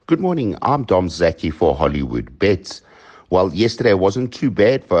Good morning. I'm Dom Zaki for Hollywood Bets. Well, yesterday wasn't too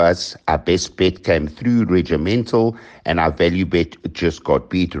bad for us. Our best bet came through Regimental, and our value bet just got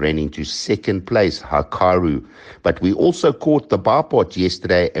beat, ran into second place, Hakaru. But we also caught the bar pot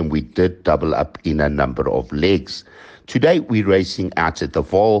yesterday, and we did double up in a number of legs. Today, we're racing out at the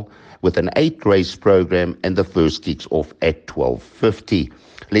Vaal with an 8-race program, and the first kicks off at 12:50.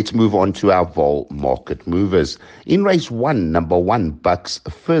 Let's move on to our Vaal market movers. In race 1, number 1, Bucks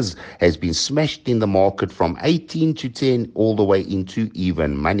Fizz has been smashed in the market from 18 to 10 all the way into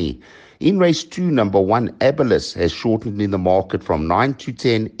even money. In race 2, number 1, Abilis has shortened in the market from 9 to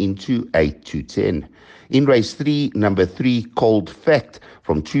 10 into 8 to 10. In race 3, number 3, Cold Fact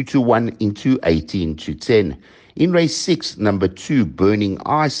from 2 to 1 into 18 to 10. In race 6, number 2, Burning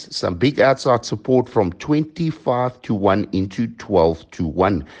Ice, some big outside support from 25 to 1 into 12 to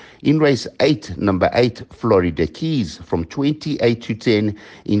 1. In race 8, number 8, Florida Keys, from 28 to 10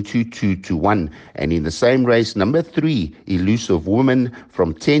 into 2 to 1. And in the same race, number 3, Elusive Woman,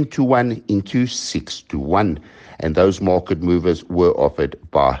 from 10 to 1 into 6 to 1. And those market movers were offered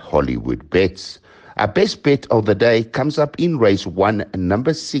by Hollywood Bets. Our best bet of the day comes up in race 1,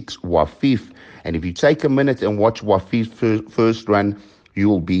 number 6, Wafif. And if you take a minute and watch Wafif's first run, you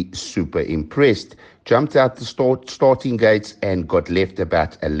will be super impressed. Jumped out the starting gates and got left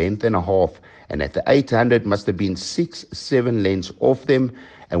about a length and a half. And at the 800, must have been 6-7 lengths off them.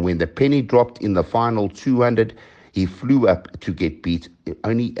 And when the penny dropped in the final 200, he flew up to get beat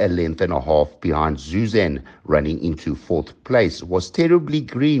only a length and a half behind Zuzan, running into 4th place. Was terribly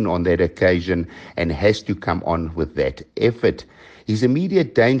green on that occasion and has to come on with that effort. His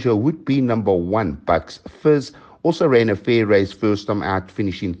immediate danger would be number 1, Bucks Fizz. Also ran a fair race first time out,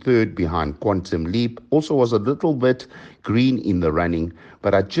 finishing 3rd behind Quantum Leap. Also was a little bit green in the running,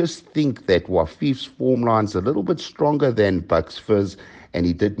 but I just think that Wafif's form line's a little bit stronger than Bucks Fizz, and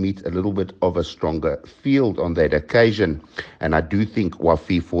he did meet a little bit of a stronger field on that occasion. And I do think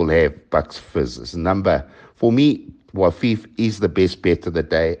Wafif will have Bucks Fizz's number. For me, Wafif is the best bet of the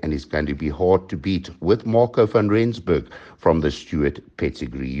day and is going to be hard to beat with Marco van Rensburg from the Stewart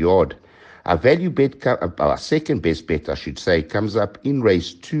Pedigree Yard. Our value bet, our second best bet, I should say, comes up in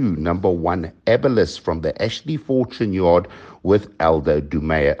race 2, number 1, Abilis from the Ashley Fortune Yard with Aldo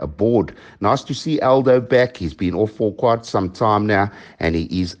Dumea aboard. Nice to see Aldo back. He's been off for quite some time now, and he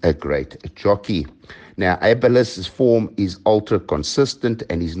is a great jockey. Now, Abilis' form is ultra consistent,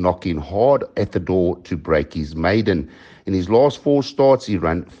 and he's knocking hard at the door to break his maiden. In his last 4 starts, he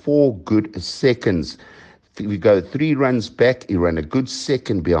ran 4 good seconds. We go 3 runs back, he ran a good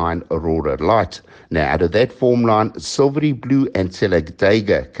second behind Aurora Light. Now, out of that form line, Silvery Blue and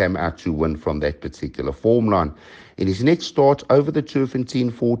Talladega came out to win from that particular form line. In his next start, over the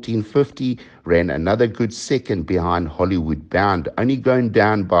Turpentine 1450, ran another good second behind Hollywood Bound, only going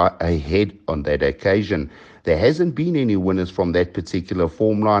down by a head on that occasion. There hasn't been any winners from that particular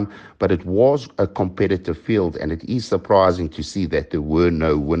form line, but it was a competitive field, and it is surprising to see that there were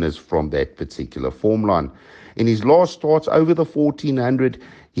no winners from that particular form line. In his last starts over the 1400,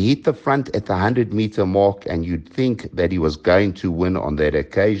 he hit the front at the 100-meter mark, and you'd think that he was going to win on that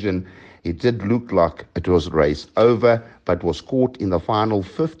occasion. It did look like it was race over, but was caught in the final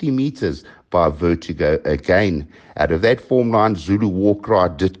 50 meters by Vertigo again. Out of that form line, Zulu Warcry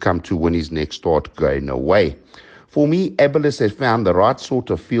did come to win his next start going away. For me, Abilis has found the right sort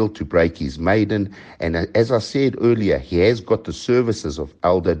of field to break his maiden, and as I said earlier, he has got the services of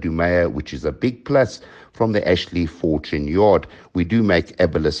Aldo Dumea, which is a big plus from the Ashley Fortune Yard. We do make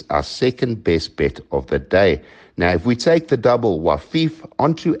Abilis our second best bet of the day. Now, if we take the double Wafif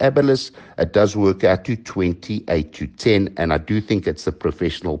onto Abilis, it does work out to 28 to 10, and I do think it's a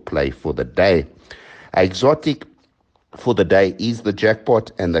professional play for the day. Exotic for the day is the jackpot,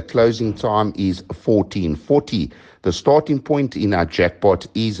 and the closing time is 14:40. The starting point in our jackpot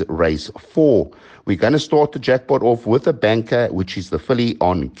is race 4. We're going to start the jackpot off with a banker, which is the filly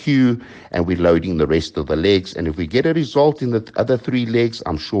on cue, and we're loading the rest of the legs. And if we get a result in the other 3 legs,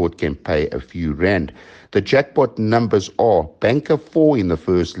 I'm sure it can pay a few rand. The jackpot numbers are banker 4 in the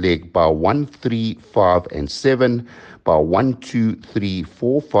first leg by 1, 3, 5, and 7, by 1, 2, 3,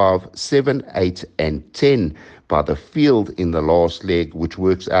 4, 5, 7, 8, and 10, by the field in the last leg, which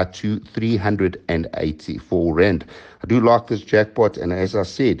works out to 384 rand. I do like this jackpot, and as I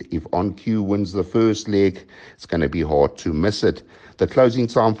said, if On Cue wins the first leg, it's going to be hard to miss it. The closing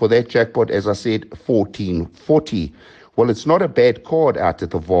time for that jackpot, as I said, 14:40. Well, it's not a bad card out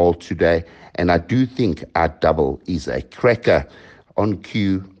at the Vaal today, and I do think our double is a cracker. on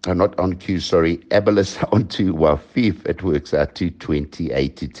cue, not on cue, sorry, Abelis onto Wafif, it works out to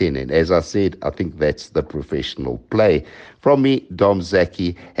 28 to 10. And as I said, I think that's the professional play. From me, Dom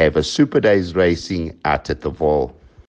Zaki, have a super day's racing out at the Vaal.